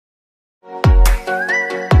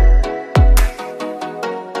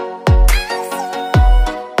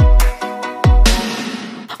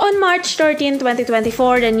March 13,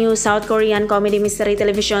 2024, the new South Korean comedy mystery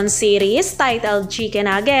television series titled Chicken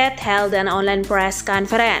Nugget held an online press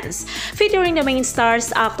conference featuring the main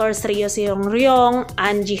stars actors Ryu Seung Ryong,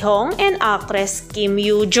 Ahn Jae, and actress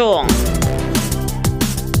Yoo Jung.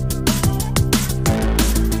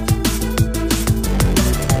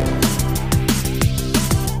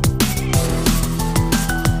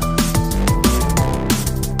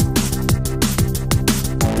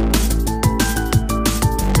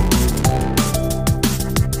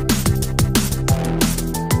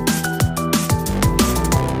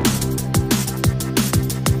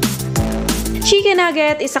 Chicken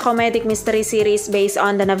Nugget is a comedic mystery series based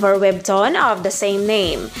on the novel webtoon of the same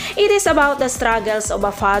name. It is about the struggles of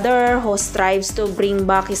a father who strives to bring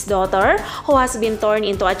back his daughter who has been torn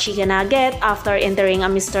into a chicken nugget after entering a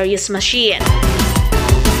mysterious machine.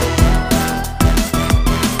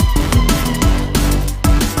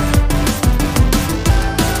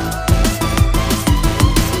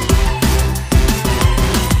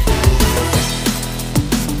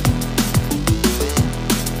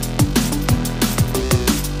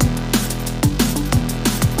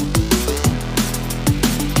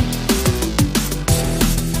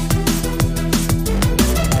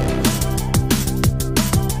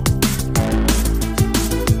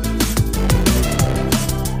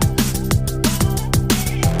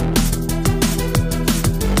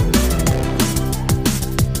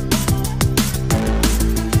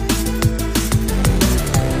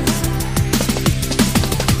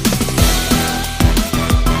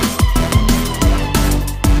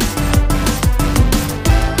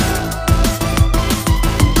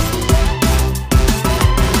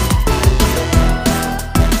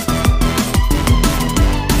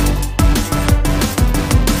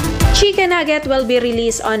 Chicken Nugget will be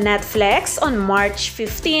released on Netflix on March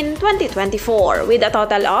 15, 2024 with a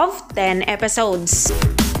total of 10 episodes.